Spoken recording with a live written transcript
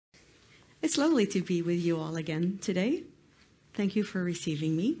It's lovely to be with you all again today. Thank you for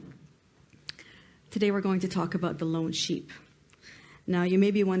receiving me. Today we're going to talk about the lone sheep. Now, you may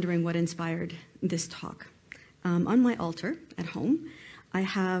be wondering what inspired this talk. On my altar at home, I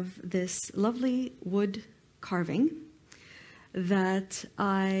have this lovely wood carving that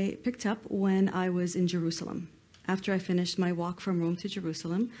I picked up when I was in Jerusalem. After I finished my walk from Rome to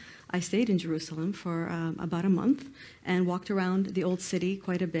Jerusalem, I stayed in Jerusalem for about a month and walked around the old city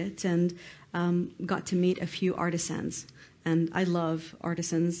quite a bit and got to meet a few artisans. And I love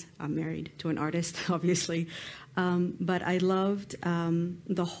artisans. I'm married to an artist, obviously. But I loved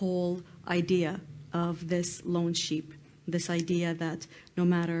the whole idea of this lone sheep, this idea that no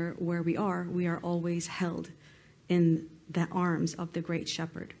matter where we are always held in the arms of the great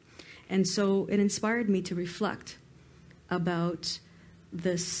shepherd. And so it inspired me to reflect about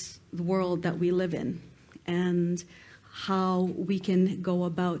this world that we live in and how we can go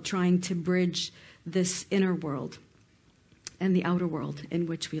about trying to bridge this inner world and the outer world in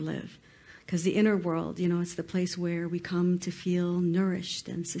which we live. Because the inner world, it's the place where we come to feel nourished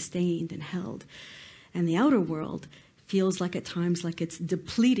and sustained and held. And the outer world feels like at times like it's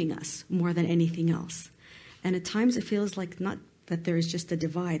depleting us more than anything else. And at times it feels like not that there is just a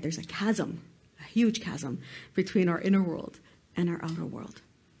divide, there's a chasm, a huge chasm between our inner world and our outer world.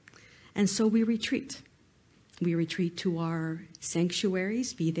 And so we retreat. We retreat to our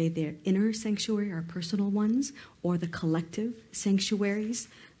sanctuaries, be they their inner sanctuary, our personal ones, or the collective sanctuaries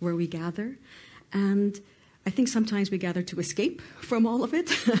where we gather. And I think sometimes we gather to escape from all of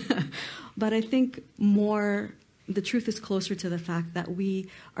it. But I think the truth is closer to the fact that we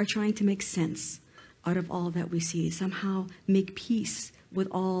are trying to make sense out of all that we see, somehow make peace with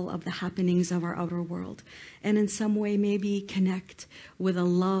all of the happenings of our outer world, and in some way maybe connect with a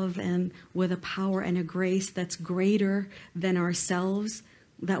love and with a power and a grace that's greater than ourselves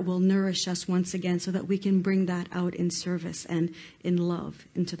that will nourish us once again so that we can bring that out in service and in love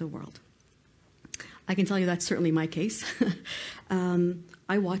into the world. I can tell you that's certainly my case.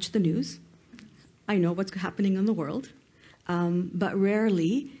 I watch the news. I know what's happening in the world, but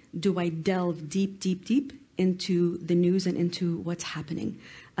rarely do I delve deep into the news and into what's happening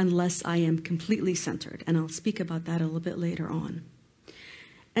unless I am completely centered. And I'll speak about that a little bit later on.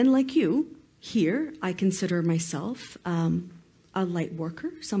 And like you, here, I consider myself a light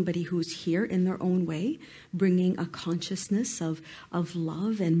worker, somebody who's here in their own way, bringing a consciousness of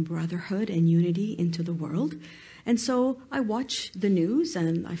love and brotherhood and unity into the world. And so I watch the news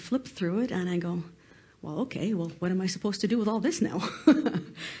and I flip through it and I go, what am I supposed to do with all this now?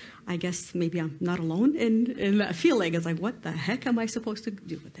 I guess maybe I'm not alone in that feeling. It's like, what the heck am I supposed to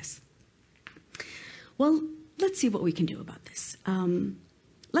do with this? Well, let's see what we can do about this.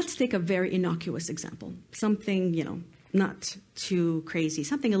 Let's take a very innocuous example. Something, not too crazy,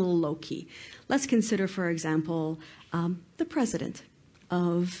 something a little low-key. Let's consider, for example, the president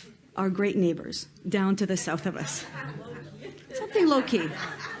of our great neighbors down to the south of us. Something low-key.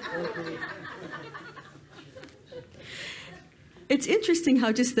 It's interesting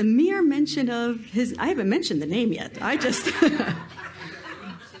how just the mere mention of I haven't mentioned the name yet. I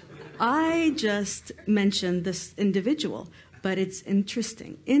just mentioned this individual. But it's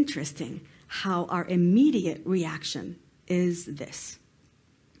interesting how our immediate reaction is this.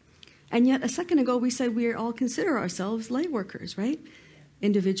 And yet a second ago we said we all consider ourselves light workers, right?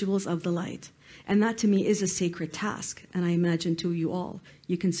 Individuals of the light. And that to me is a sacred task. And I imagine to you all,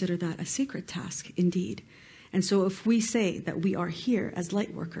 you consider that a sacred task indeed. And so if we say that we are here as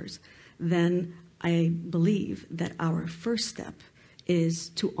light workers, then I believe that our first step is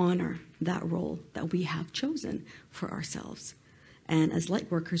to honor that role that we have chosen for ourselves. And as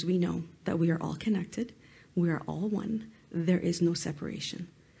light workers, we know that we are all connected. We are all one. There is no separation.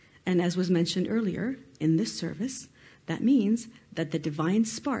 And as was mentioned earlier in this service, that means that the divine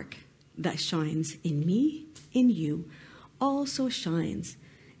spark that shines in me, in you, also shines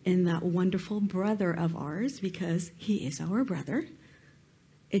in that wonderful brother of ours, because he is our brother.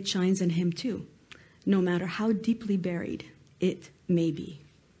 It shines in him too, no matter how deeply buried it may be.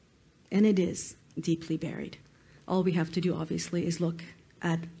 And it is deeply buried. All we have to do, obviously, is look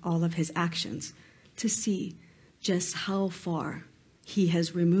at all of his actions to see just how far he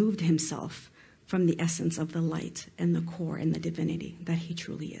has removed himself from the essence of the light and the core and the divinity that he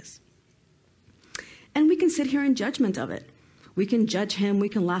truly is. And we can sit here in judgment of it. We can judge him, we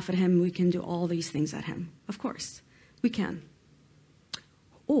can laugh at him, we can do all these things at him. Of course, we can.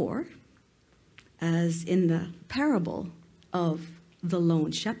 Or, as in the parable of the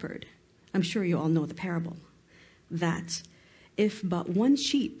lone shepherd, I'm sure you all know the parable, that if but one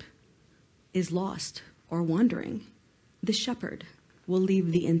sheep is lost or wandering, the shepherd will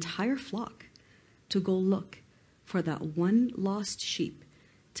leave the entire flock to go look for that one lost sheep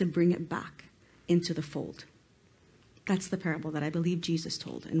to bring it back into the fold. That's the parable that I believe Jesus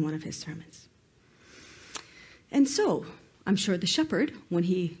told in one of his sermons. And so, I'm sure the shepherd, when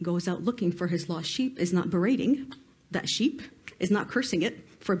he goes out looking for his lost sheep, is not berating that sheep, is not cursing it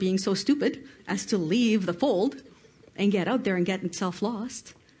for being so stupid as to leave the fold and get out there and get itself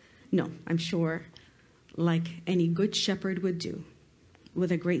lost. No, I'm sure, like any good shepherd would do,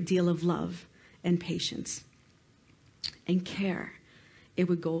 with a great deal of love and patience and care, it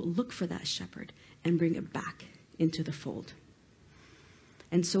would go look for that shepherd and bring it back into the fold.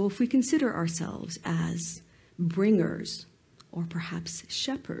 And so if we consider ourselves as bringers or perhaps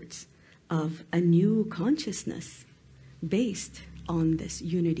shepherds of a new consciousness based on this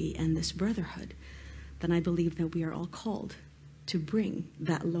unity and this brotherhood, then I believe that we are all called to bring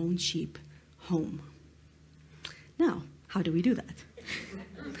that lone sheep home. Now, how do we do that?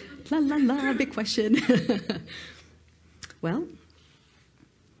 La la la, big question. Well,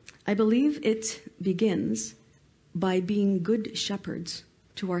 I believe it begins by being good shepherds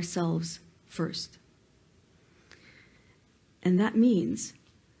to ourselves first. And that means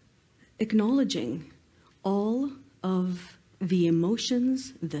acknowledging all of the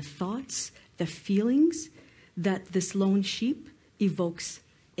emotions, the thoughts, the feelings that this lone sheep evokes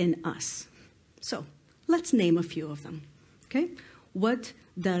in us. So, let's name a few of them, okay? What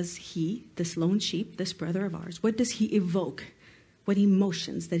does he, this lone sheep, this brother of ours, what does he evoke? What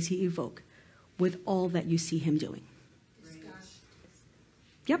emotions does he evoke with all that you see him doing? Disgust.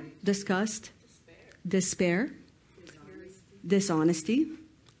 Yep, disgust, despair, dishonesty,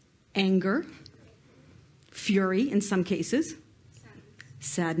 anger, fury in some cases,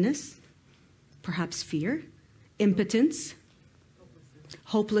 sadness, perhaps fear, impotence,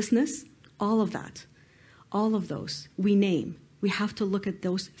 hopelessness, all of that. All of those we name. We have to look at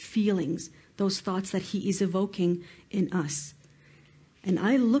those feelings, those thoughts that he is evoking in us. And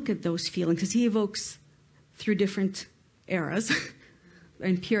I look at those feelings because he evokes through different eras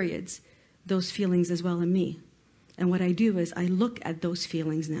and periods those feelings as well in me. And what I do is I look at those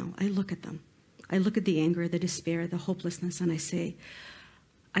feelings now. I look at them. I look at the anger, the despair, the hopelessness, and I say,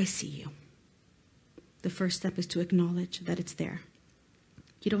 I see you. The first step is to acknowledge that it's there.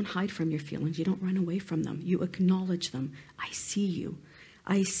 You don't hide from your feelings. You don't run away from them. You acknowledge them. I see you.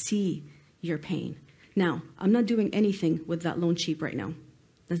 I see your pain. Now, I'm not doing anything with that lone sheep right now.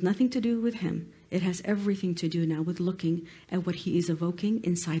 There's nothing to do with him. It has everything to do now with looking at what he is evoking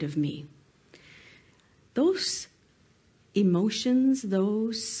inside of me. Those emotions,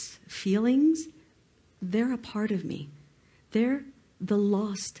 those feelings, they're a part of me. They're the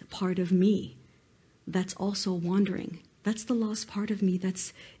lost part of me that's also wandering. That's the lost part of me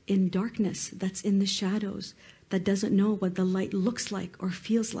that's in darkness, that's in the shadows, that doesn't know what the light looks like or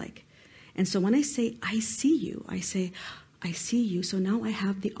feels like. And so when I say, I see you, I say, I see you. So now I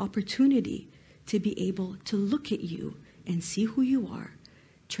have the opportunity to be able to look at you and see who you are,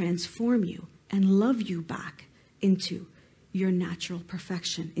 transform you, and love you back into your natural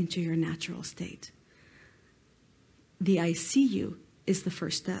perfection, into your natural state. The I see you is the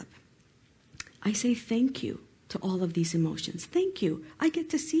first step. I say thank you to all of these emotions. Thank you. I get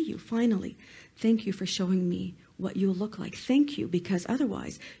to see you, finally. Thank you for showing me what you look like. Thank you, because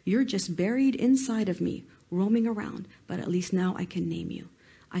otherwise you're just buried inside of me, roaming around. But at least now I can name you.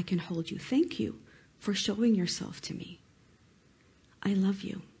 I can hold you. Thank you for showing yourself to me. I love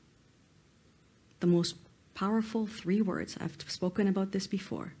you. The most powerful 3 words, I've spoken about this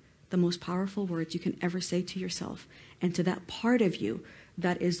before, the most powerful words you can ever say to yourself and to that part of you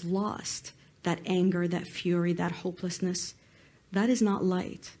that is lost, that anger, that fury, that hopelessness, that is not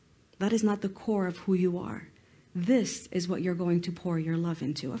light. That is not the core of who you are. This is what you're going to pour your love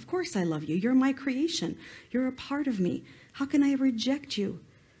into. Of course I love you. You're my creation. You're a part of me. How can I reject you?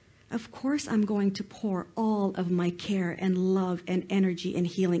 Of course I'm going to pour all of my care and love and energy and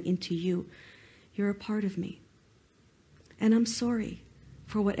healing into you. You're a part of me. And I'm sorry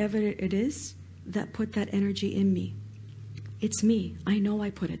for whatever it is that put that energy in me. It's me. I know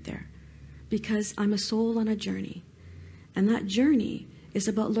I put it there. Because I'm a soul on a journey. And that journey is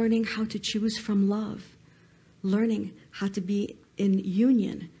about learning how to choose from love. Learning how to be in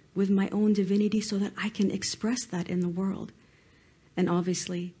union with my own divinity so that I can express that in the world. And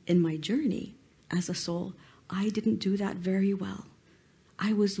obviously, in my journey as a soul, I didn't do that very well.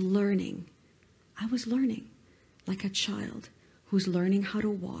 I was learning like a child who's learning how to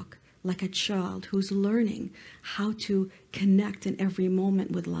walk, like a child who's learning how to connect in every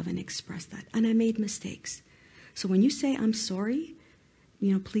moment with love and express that. And I made mistakes. So when you say, I'm sorry,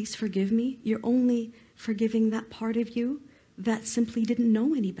 please forgive me, you're only forgiving that part of you that simply didn't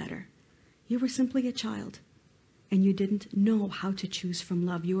know any better. You were simply a child, and you didn't know how to choose from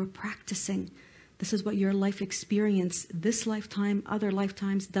love. You were practicing. This is what your life experience, this lifetime, other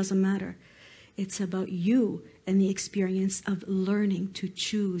lifetimes, doesn't matter. It's about you and the experience of learning to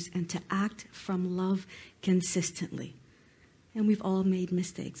choose and to act from love consistently. And we've all made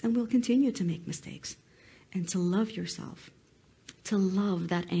mistakes, and we'll continue to make mistakes. And to love yourself, to love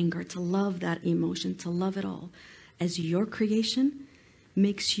that anger, to love that emotion, to love it all as your creation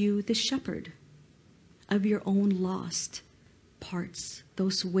makes you the shepherd of your own lost parts,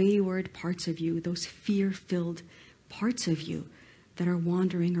 those wayward parts of you, those fear-filled parts of you that are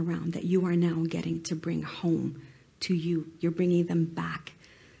wandering around, that you are now getting to bring home to you. You're bringing them back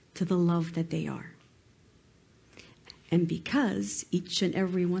to the love that they are. And because each and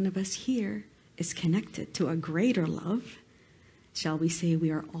every one of us here is connected to a greater love, shall we say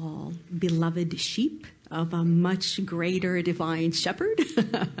we are all beloved sheep of a much greater divine shepherd?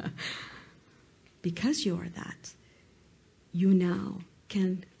 Because you are that, you now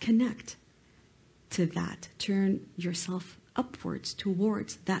can connect to that. Turn yourself upwards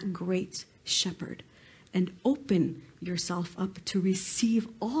towards that great shepherd and open yourself up to receive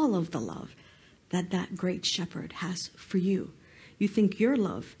all of the love that that great shepherd has for you. You think your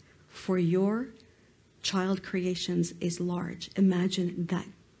love for your child creations is large. Imagine that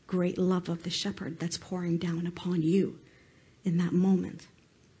great love of the shepherd that's pouring down upon you in that moment.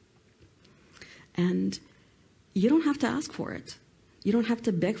 And you don't have to ask for it. You don't have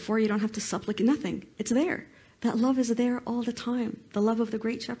to beg for it. You don't have to supplicate. Nothing. It's there. That love is there all the time. The love of the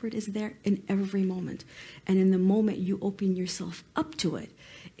great shepherd is there in every moment. And in the moment you open yourself up to it,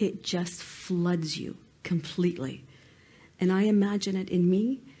 it just floods you completely. And I imagine it in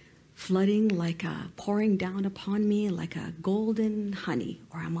me flooding like a pouring down upon me like a golden honey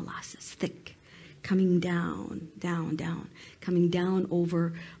or a molasses, thick, coming down, down, down, coming down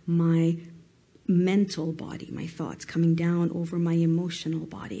over my mental body, my thoughts, coming down over my emotional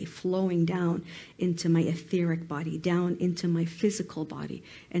body, flowing down into my etheric body, down into my physical body,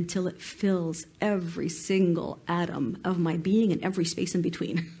 until it fills every single atom of my being and every space in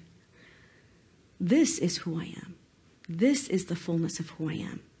between. This is who I am. This is the fullness of who I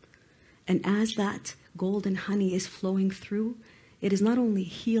am. And as that golden honey is flowing through, it is not only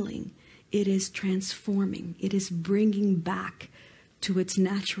healing, it is transforming. It is bringing back to its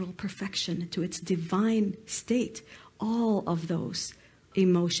natural perfection, to its divine state, all of those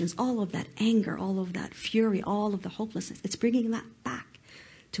emotions, all of that anger, all of that fury, all of the hopelessness. It's bringing that back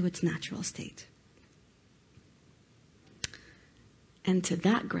to its natural state. And to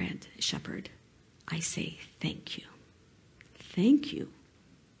that great shepherd, I say thank you. Thank you.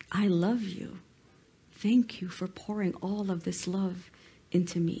 I love you. Thank you for pouring all of this love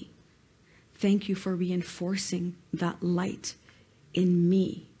into me. Thank you for reinforcing that light in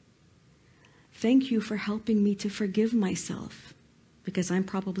me. Thank you for helping me to forgive myself, because I'm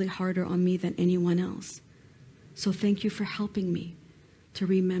probably harder on me than anyone else. So thank you for helping me to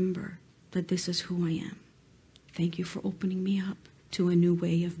remember that this is who I am. Thank you for opening me up to a new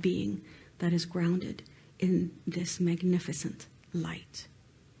way of being that is grounded in this magnificent light.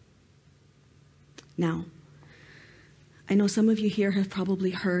 Now, I know some of you here have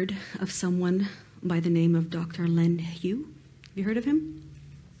probably heard of someone by the name of Dr. Len Hu. Have you heard of him?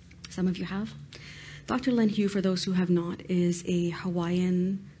 Some of you have. Dr. Len Hu, for those who have not, is a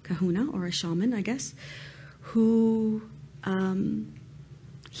Hawaiian kahuna, or a shaman, I guess, who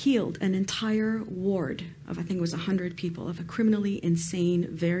healed an entire ward of, I think it was 100 people, of a criminally insane,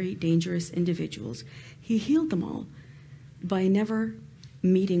 very dangerous individuals. He healed them all by never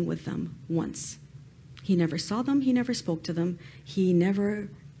meeting with them once. He never saw them. He never spoke to them. He never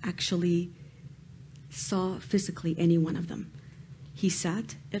actually saw physically any one of them. He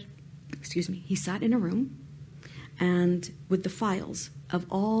sat in a room and with the files of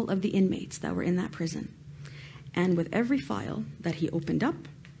all of the inmates that were in that prison. And with every file that he opened up,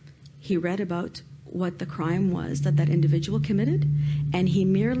 he read about what the crime was that that individual committed, and he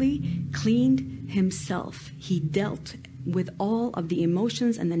merely cleaned himself. He dealt with all of the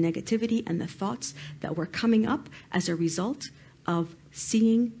emotions and the negativity and the thoughts that were coming up as a result of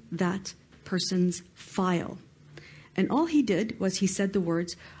seeing that person's file. And all he did was he said the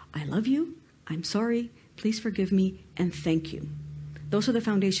words, "I love you, I'm sorry, please forgive me, and thank you." Those are the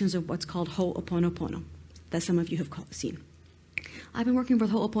foundations of what's called Ho'oponopono, that some of you have seen. I've been working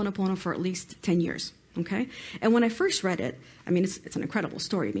with Ho'oponopono for at least 10 years, okay? And when I first read it, I mean, it's an incredible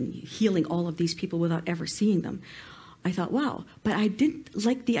story. I mean, healing all of these people without ever seeing them. I thought, wow. But I didn't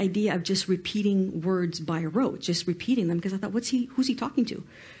like the idea of just repeating words by rote, just repeating them, because I thought, who's he talking to?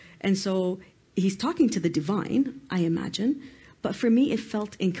 And so he's talking to the divine, I imagine, but for me it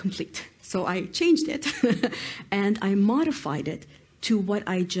felt incomplete. So I changed it and I modified it to what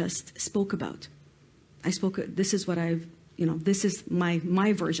I just spoke about. This is what this is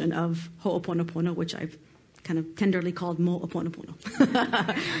my version of Ho'oponopono, which I've kind of tenderly called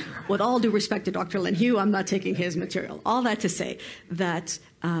Mo'oponopono. With all due respect to Dr. Len Hugh, I'm not taking his material. All that to say that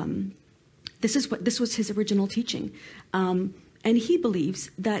this was his original teaching. And he believes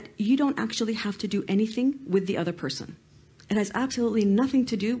that you don't actually have to do anything with the other person. It has absolutely nothing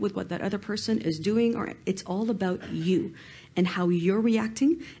to do with what that other person is doing, or it's all about you and how you're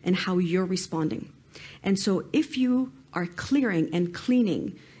reacting and how you're responding. And so if you are clearing and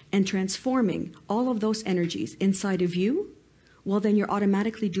cleaning and transforming all of those energies inside of you, well, then you're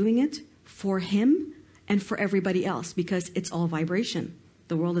automatically doing it for him and for everybody else, because it's all vibration.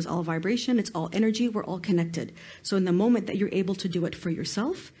 The world is all vibration. It's all energy. We're all connected. So in the moment that you're able to do it for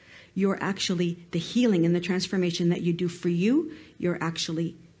yourself, you're actually, the healing and the transformation that you do for you, you're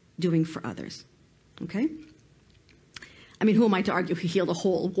actually doing for others. Okay? I mean, who am I to argue? He healed a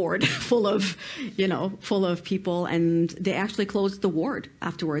whole ward full of people, and they actually closed the ward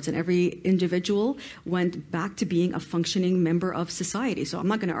afterwards, and every individual went back to being a functioning member of society. So I'm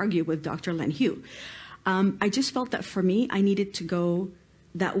not going to argue with Dr. Len Hugh. I just felt that for me, I needed to go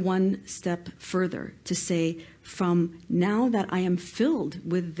that one step further to say, from now that I am filled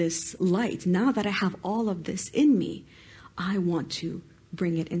with this light, now that I have all of this in me, I want to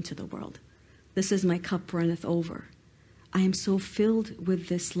bring it into the world. This is my cup runneth over. I am so filled with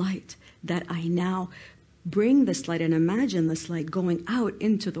this light that I now bring this light and imagine this light going out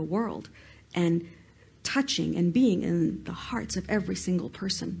into the world and touching and being in the hearts of every single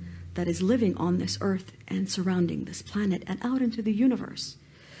person that is living on this earth and surrounding this planet and out into the universe.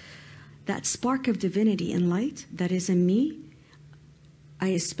 That spark of divinity and light that is in me, I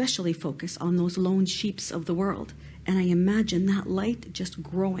especially focus on those lone sheeps of the world. And I imagine that light just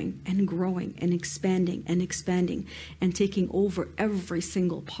growing and growing and expanding and taking over every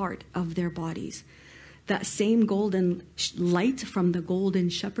single part of their bodies. That same golden light from the golden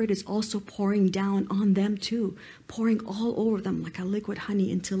shepherd is also pouring down on them too, pouring all over them like a liquid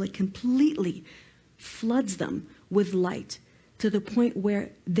honey until it completely floods them with light, to the point where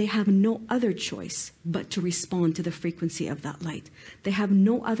they have no other choice but to respond to the frequency of that light. They have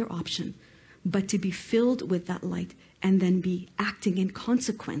no other option but to be filled with that light and then be acting in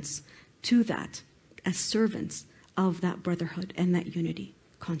consequence to that as servants of that brotherhood and that unity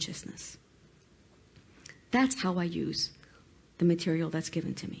consciousness. That's how I use the material that's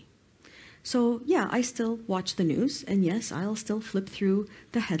given to me. So yeah, I still watch the news, and yes, I'll still flip through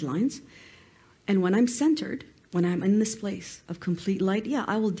the headlines. And when I'm centered, when I'm in this place of complete light, yeah,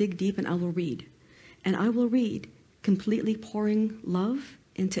 I will dig deep and I will read. And I will read completely pouring love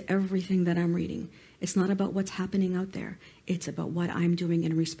into everything that I'm reading. It's not about what's happening out there. It's about what I'm doing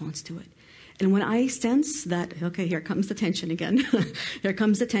in response to it. And when I sense that, okay, here comes the tension again. Here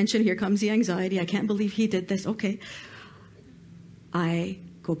comes the tension. Here comes the anxiety. I can't believe he did this. Okay. I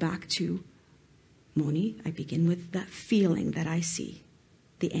go back to Moni. I begin with that feeling that I see,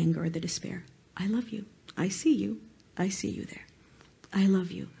 the anger, the despair. I love you. I see you. I see you there. I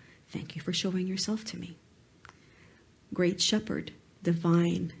love you. Thank you for showing yourself to me. Great Shepherd,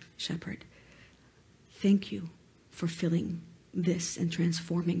 divine Shepherd, thank you for filling this and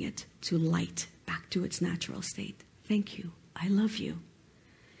transforming it to light, back to its natural state. Thank you. I love you.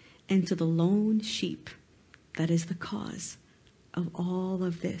 And to the lone sheep that is the cause of all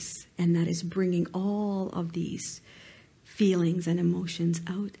of this and that is bringing all of these feelings and emotions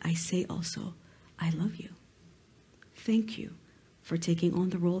out, I say also, I love you. Thank you for taking on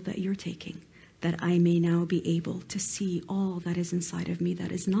the role that you're taking, that I may now be able to see all that is inside of me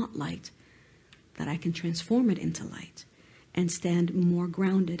that is not light, that I can transform it into light and stand more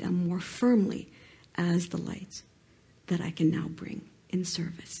grounded and more firmly as the light that I can now bring in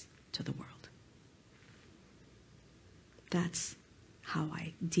service to the world. That's how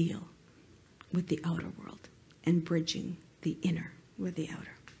I deal with the outer world and bridging the inner with the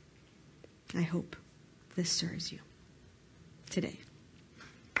outer. I hope this serves you today.